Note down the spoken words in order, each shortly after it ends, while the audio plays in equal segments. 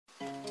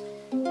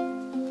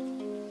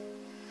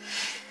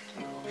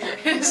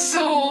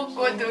So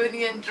we're doing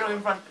the intro in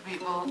front of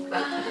people.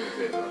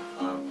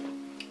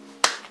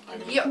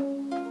 Yep.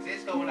 Is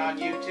this going on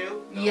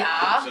YouTube? No, yeah.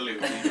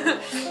 Absolutely.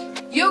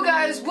 Yo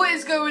guys, what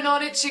is going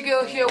on? It's your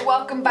girl here.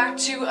 Welcome back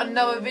to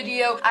another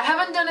video. I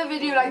haven't done a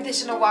video like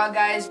this in a while,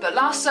 guys, but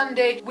last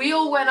Sunday we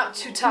all went up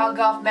to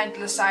Talgarth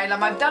Mental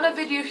Asylum. I've done a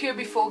video here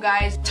before,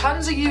 guys.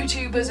 Tons of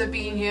YouTubers have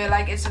been here.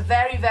 Like, it's a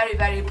very, very,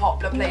 very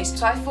popular place.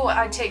 So I thought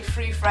I'd take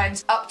 3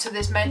 friends up to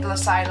this mental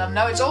asylum.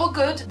 Now, it's all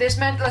good. This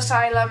mental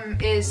asylum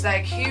is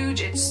like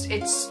huge.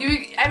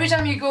 Every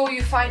time you go,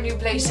 you find new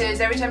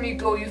places. Every time you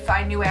go, you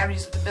find new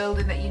areas of the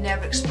building that you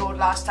never explored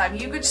last time.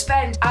 You could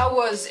spend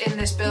hours in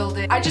this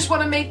building. I just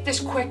want to make this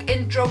quick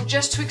intro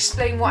just to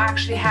explain what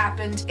actually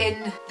happened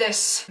in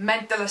this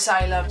mental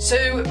asylum.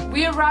 So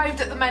we arrived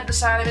at the mental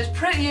asylum. It was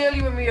pretty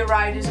early when we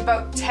arrived. It was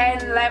about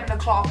 10, 11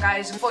 o'clock,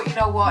 guys. And thought, you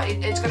know what,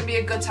 it's going to be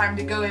a good time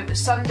to go. It was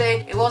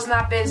Sunday. It wasn't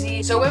that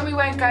busy. So when we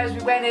went, guys,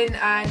 we went in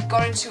and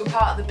got into a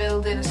part of the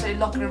building and started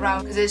looking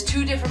around, because there's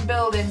 2 different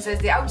buildings. There's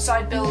the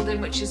outside building,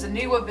 which is a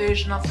newer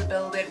version of the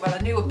building, well,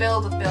 a newer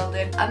build of the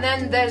building, and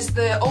then there's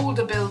the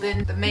older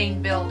building, the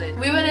main building.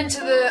 We went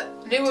into the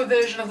newer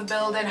version of the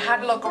building,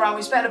 had a look around.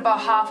 We spent about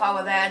half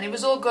hour there and it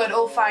was all good,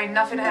 all fine,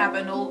 nothing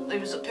happened, it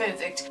was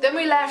perfect. Then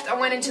we left and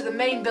went into the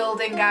main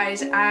building,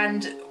 guys,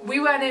 and we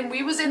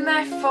was in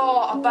there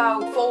for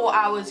about 4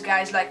 hours,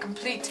 guys, like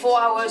complete 4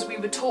 hours. We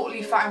were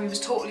totally fine, we was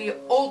totally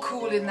all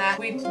cool in there.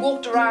 We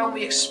walked around,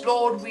 we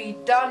explored, we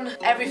done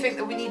everything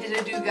that we needed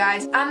to do,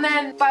 guys. And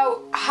then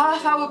about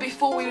half hour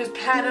before we was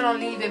planning on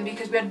leaving,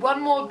 because we had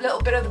one more little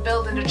bit of the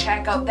building to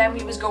check out, then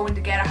we was going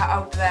to get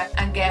out there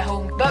and get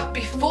home. But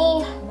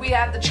before we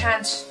had the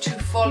chance to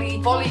fully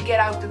get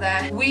out of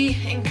there, we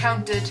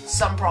encountered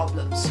some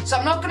problems. So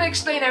I'm not going to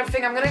explain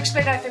everything. I'm going to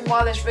explain everything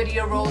while this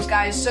video rolls,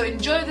 guys. So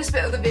enjoy this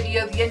bit of the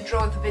video, the intro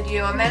of the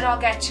video, and then I'll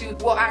get to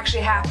what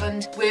actually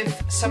happened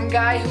with some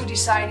guy who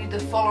decided to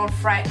full on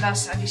threaten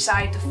us and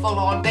decided to full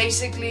on,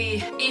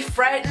 basically, he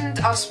threatened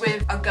us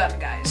with a gun,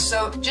 guys.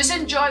 So just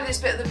enjoy this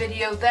bit of the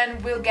video,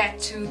 then we'll get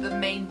to the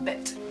main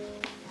bit.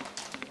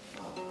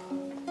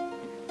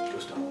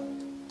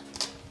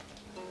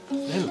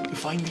 Well, you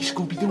find me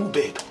Scooby-Doo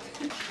bed.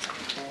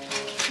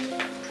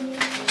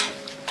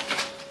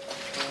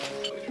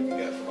 What did we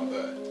get from up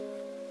there?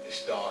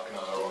 It's dark and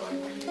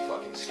I'm really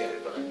fucking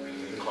scared, but I'm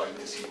really inclined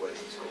to see where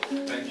he's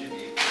going.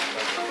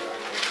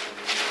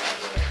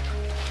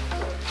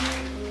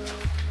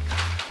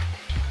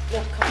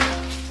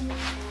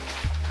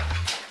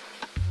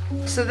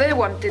 So they're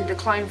wanting to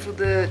climb through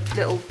the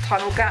little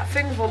tunnel gap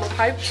thing with all the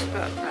pipes,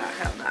 but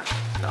hell nah,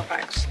 no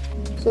thanks.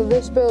 So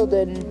this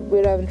building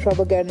we're having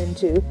trouble getting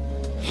into.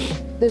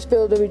 This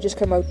building we just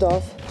come out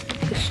of.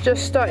 It's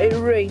just started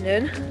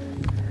raining,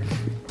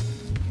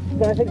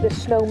 but I think there's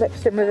snow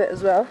mixed in with it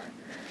as well,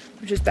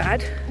 which is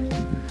bad,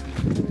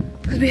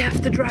 because we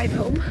have to drive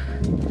home,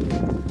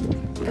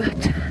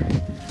 but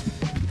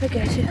I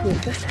guess it's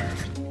worth it.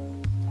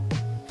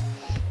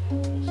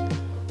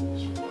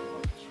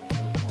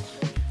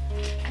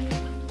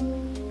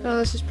 Oh,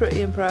 this is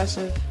pretty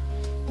impressive.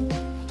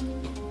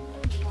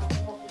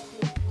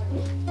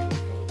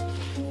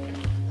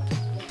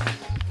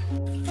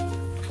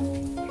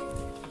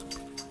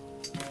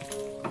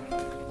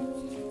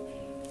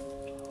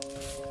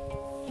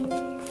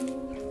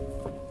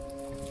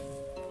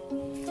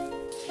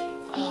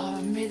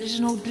 Oh, mate, there's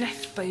an old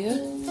lift by here.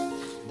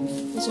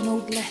 There's an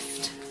old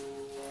lift.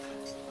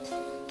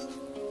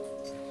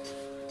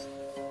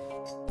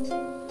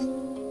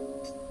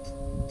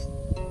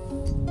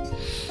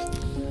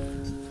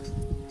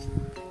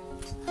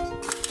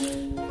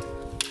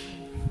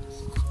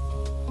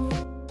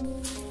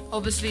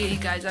 Obviously,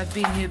 guys, I've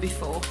been here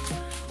before,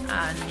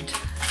 and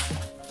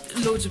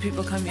loads of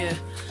people come here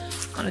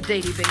on a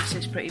daily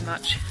basis, pretty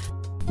much.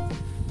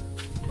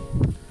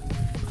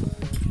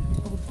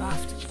 Old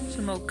bath,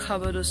 some old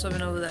cupboard or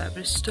something over there,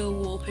 but it's still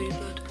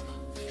wallpapered.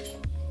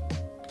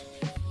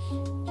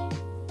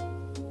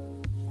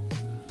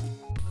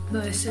 No,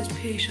 it says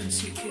patient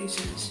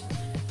suitcases.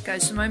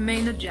 Guys, so my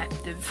main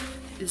objective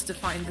is to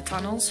find the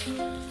tunnels.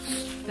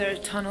 There are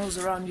tunnels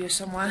around here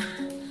somewhere,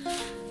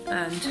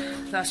 and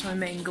that's my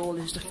main goal,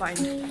 is to find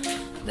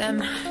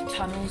them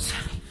tunnels.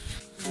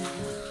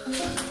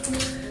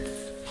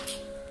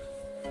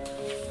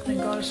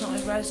 Thank God it's not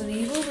like Resident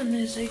Evil, and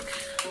there's like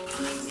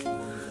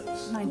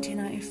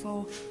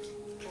 1994,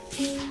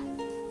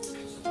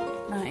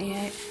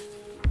 98.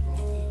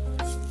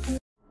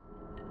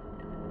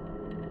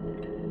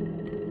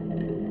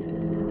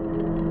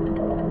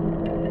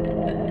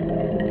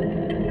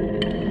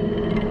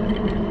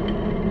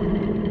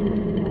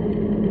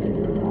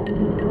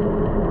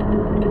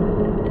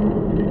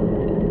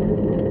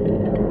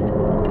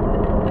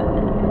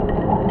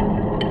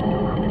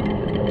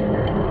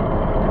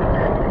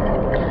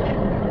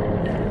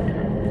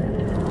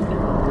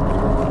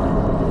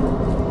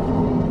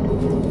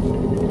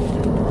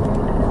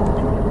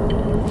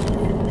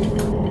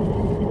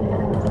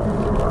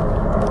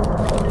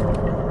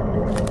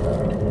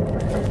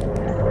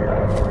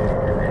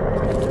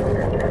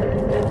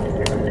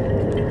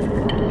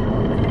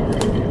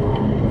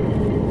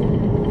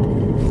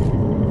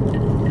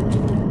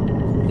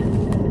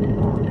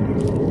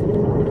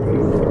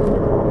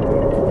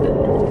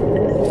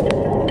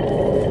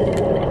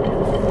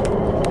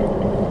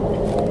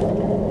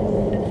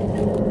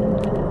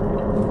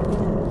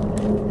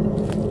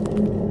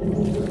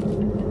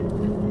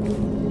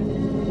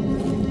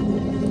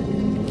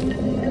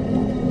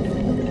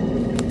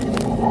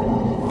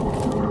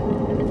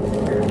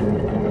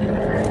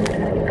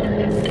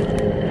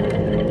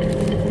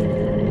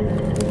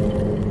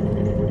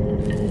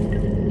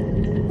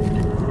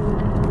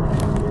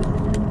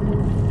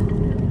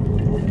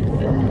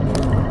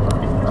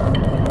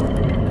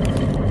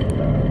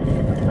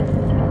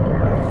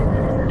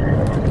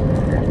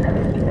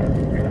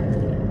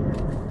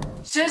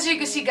 as you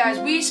can see, guys,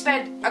 we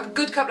spent a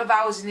good couple of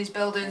hours in these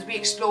buildings. We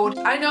explored.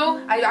 I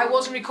know I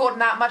wasn't recording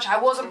that much. I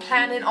wasn't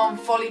planning on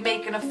fully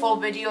making a full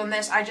video on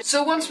this.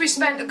 So once we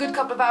spent a good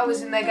couple of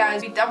hours in there,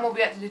 guys, we done what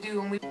we had to do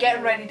and we were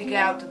getting ready to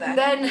get out of there.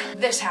 Then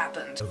this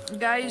happened.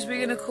 Guys,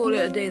 we're gonna call it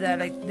a day there.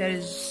 Like,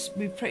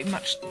 we've pretty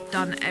much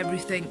done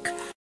everything.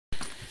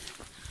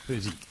 Who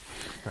is he?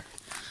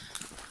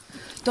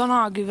 Don't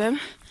argue with him.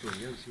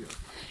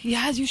 He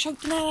has you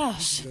shouting at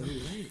us.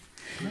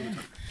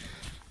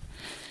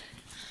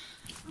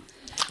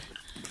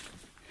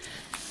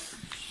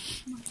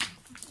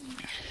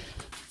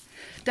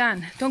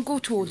 Dan, don't go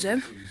towards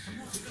him.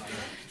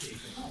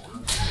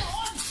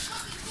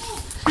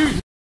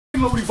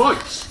 Lovely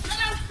voice.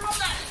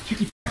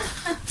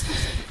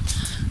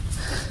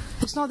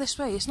 It's not this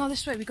way, it's not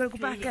this way, we gotta go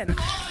back in. Dog,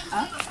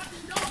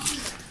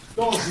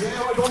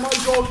 yeah, I don't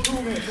mind dog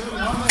too, mate.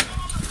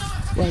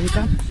 Where we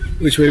go?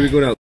 Which way are we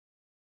going out?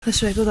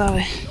 This way, go that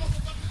way.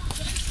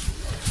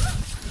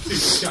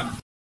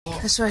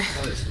 This way.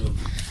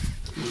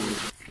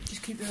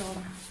 Just keep it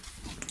on.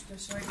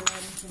 This way, go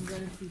ahead and go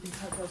if you can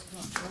help us come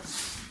up to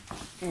us.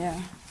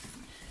 Yeah.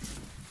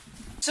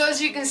 So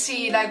as you can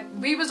see, like,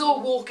 we was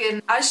all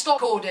walking. I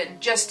stopped recording,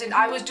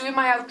 I was doing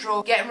my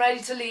outro, getting ready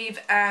to leave,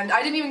 and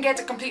I didn't even get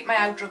to complete my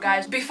outro,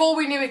 guys. Before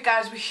we knew it,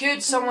 guys, we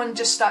heard someone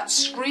just start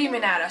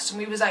screaming at us, and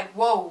we was like,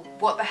 whoa,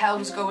 what the hell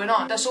was going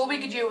on? That's all we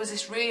could hear was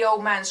this really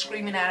old man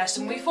screaming at us,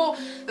 and we thought,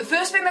 the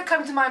first thing that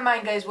came to my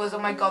mind, guys, was, oh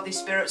my god, these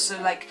spirits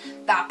are like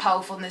that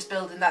powerful in this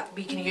building that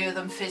we can hear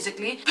them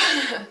physically.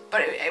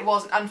 But it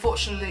wasn't.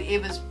 Unfortunately,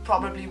 it was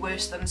probably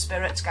worse than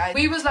spirits, guys.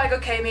 We was like,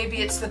 okay, maybe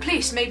it's the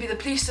police. Maybe the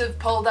police have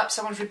pulled up,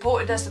 someone's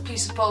reported us, the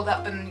police have pulled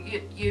up, and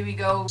here we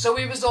go. So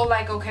we was all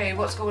like, okay,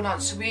 what's going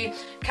on? So we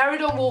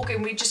carried on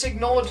walking. We just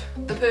ignored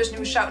the person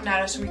who was shouting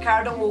at us, and we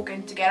carried on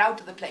walking to get out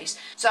of the place.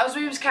 So as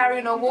we was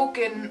carrying on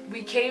walking,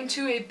 we came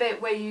to a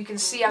bit where you can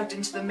see out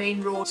into the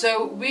main road.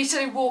 So we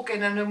started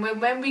walking, and then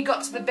when we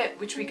got to the bit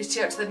which we could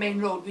see out to the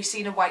main road, we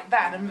seen a white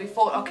van, and we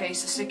thought, okay,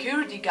 it's a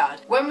security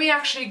guard. When we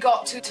actually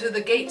got to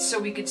the gates so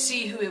we could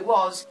see who it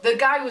was, the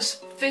guy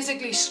was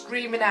physically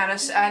screaming at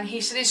us, and he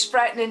said he's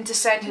threatening to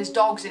send his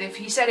dogs in.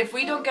 He said if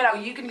we don't get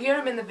out, you can hear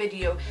him in the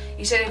video,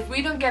 he said if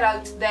we don't get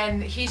out,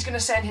 then he's gonna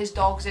send his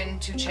dogs in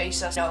to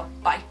chase us, you know,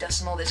 bite us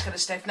and all this kind of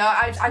stuff. Now,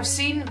 I've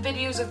seen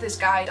videos of this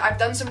guy, I've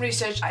done some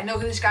research, I know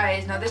who this guy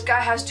is. Now, this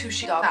guy has 2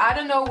 sheepdogs. Now, I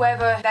don't know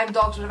whether them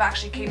dogs would have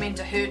actually came in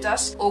to hurt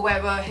us, or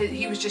whether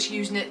he was just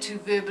using it to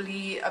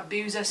verbally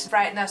abuse us,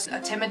 threaten us,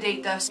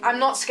 intimidate us. I'm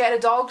not scared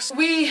of dogs.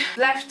 We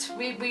left,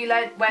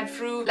 went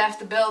through, left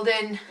the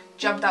building,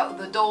 jumped out of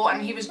the door,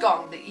 and he was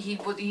gone. He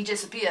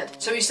disappeared.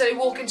 So we started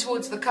walking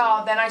towards the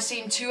car. Then I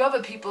seen 2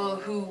 other people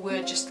who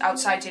were just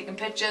outside taking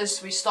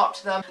pictures. We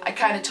stopped them. I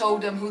kind of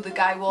told them who the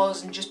guy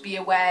was and just be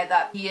aware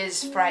that he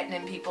is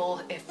frightening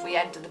people if we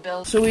enter the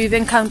building. So we've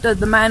encountered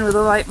the man with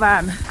the white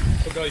van.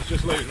 So guys,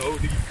 just let you know,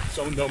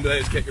 someone down there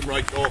is kicking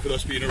right off with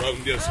us being around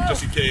here, so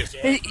just in case.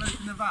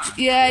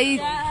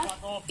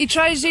 He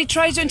tries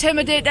to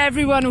intimidate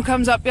everyone who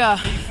comes up here.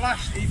 He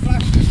flashed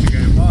us to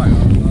go by.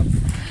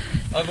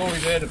 I've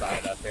always heard about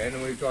it up here, and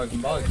we're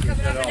driving by. So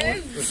said,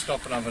 oh, we'll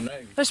stop and have a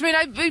name. I mean,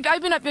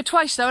 I've been up here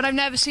twice though, and I've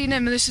never seen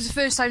him, and this is the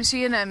first time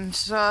seeing him.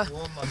 So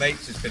one of my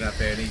mates has been up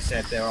here, and he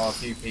said there are a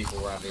few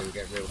people around here who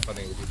get real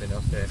funny when you've been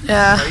up there.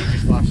 Yeah. So he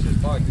just flashed us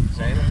by, didn't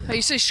say anything.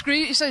 He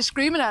started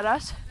screaming at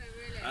us.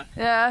 Huh?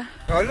 Yeah.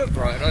 Oh, I looked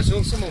right, and I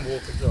saw someone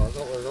walking through. I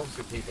thought, well, there's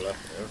obviously people up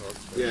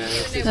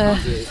there.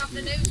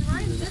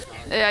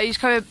 Yeah, he's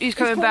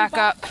coming back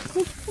up.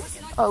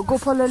 Oh, go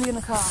put Lily in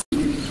the car.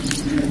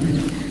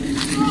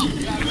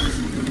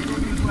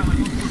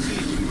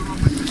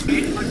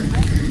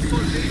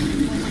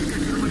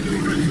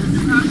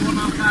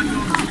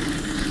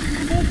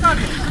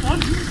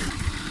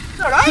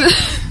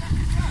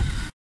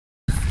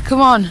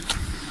 Come on.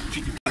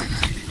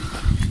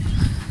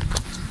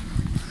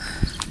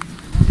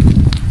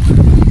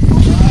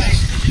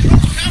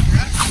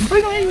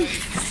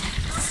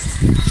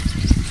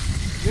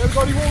 You ever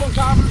got any wall on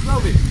camera as well,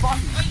 mate? I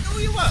know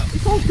you will.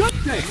 It's all good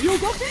then. You all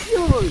got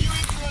videos.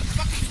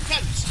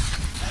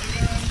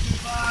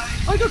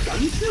 I got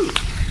guns too.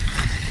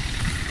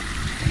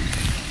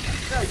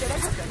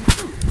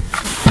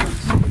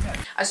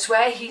 I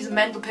swear he's a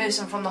mental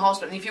person from the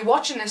hospital. And if you're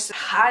watching this,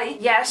 hi,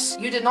 yes,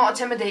 you did not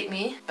intimidate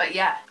me, but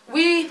yeah.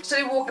 We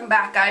started walking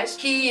back, guys.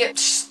 He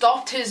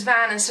stopped his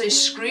van and started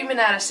screaming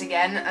at us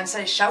again and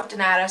started shouting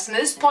at us. And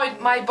at this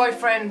point, my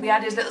boyfriend, we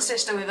had his little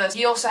sister with us.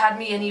 He also had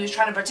me, and he was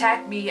trying to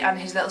protect me and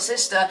his little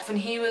sister. And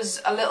he was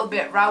a little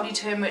bit rowdy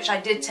to him, which I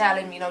did tell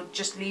him, you know,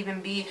 just leave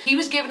him be. He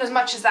was giving as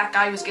much as that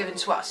guy was giving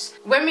to us.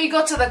 When we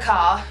got to the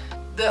car,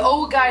 the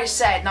old guy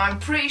said, now I'm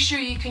pretty sure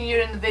you can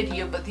hear in the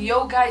video, but the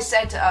old guy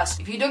said to us,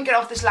 if you don't get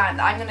off this land,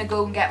 I'm gonna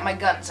go and get my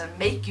guns and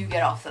make you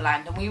get off the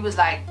land. And we was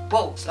like,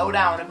 whoa, slow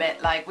down a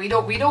bit. Like, we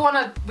don't want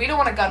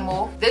a gun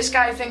war. This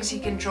guy thinks he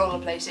can control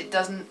the place. It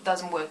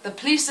doesn't work. The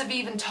police have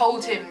even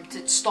told him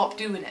to stop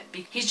doing it.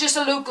 He's just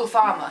a local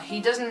farmer. He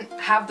doesn't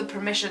have the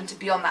permission to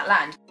be on that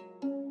land.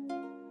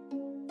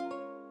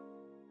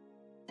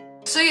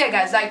 So yeah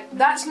guys, like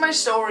that's my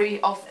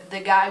story of the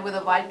guy with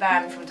a white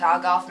van from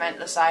Talgarth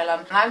Mental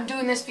Asylum, and I'm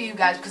doing this for you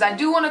guys because I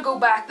do want to go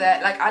back there.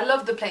 Like, I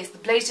love the place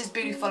is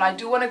beautiful. I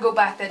do want to go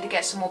back there to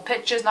get some more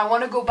pictures, and I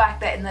want to go back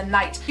there in the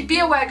night. Be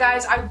aware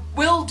guys, I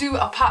will do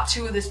a part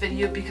 2 of this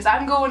video because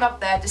I'm going up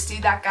there to see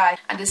that guy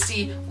and to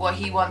see what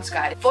he wants,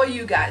 guys, for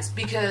you guys,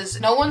 because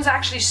no one's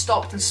actually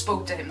stopped and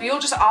spoke to him. We all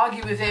just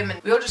argue with him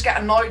and we all just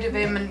get annoyed with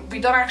him, and we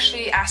don't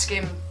actually ask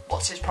him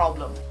what's his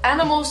problem.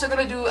 And I'm also going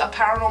to do a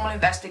paranormal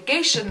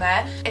investigation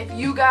there. If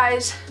you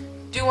guys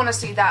do want to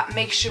see that,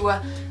 make sure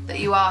that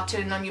you are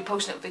turning on your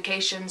post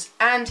notifications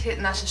and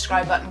hitting that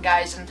subscribe button,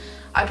 guys, and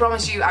I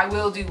promise you I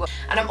will do one.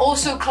 And I'm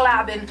also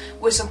collabing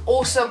with some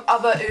awesome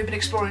other urban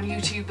exploring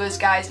YouTubers,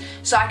 guys,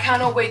 so I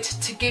cannot wait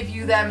to give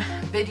you them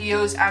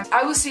videos, and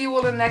I will see you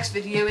all in the next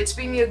video. It's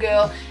been your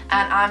girl,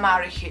 and I'm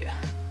out of here.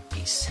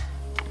 Peace.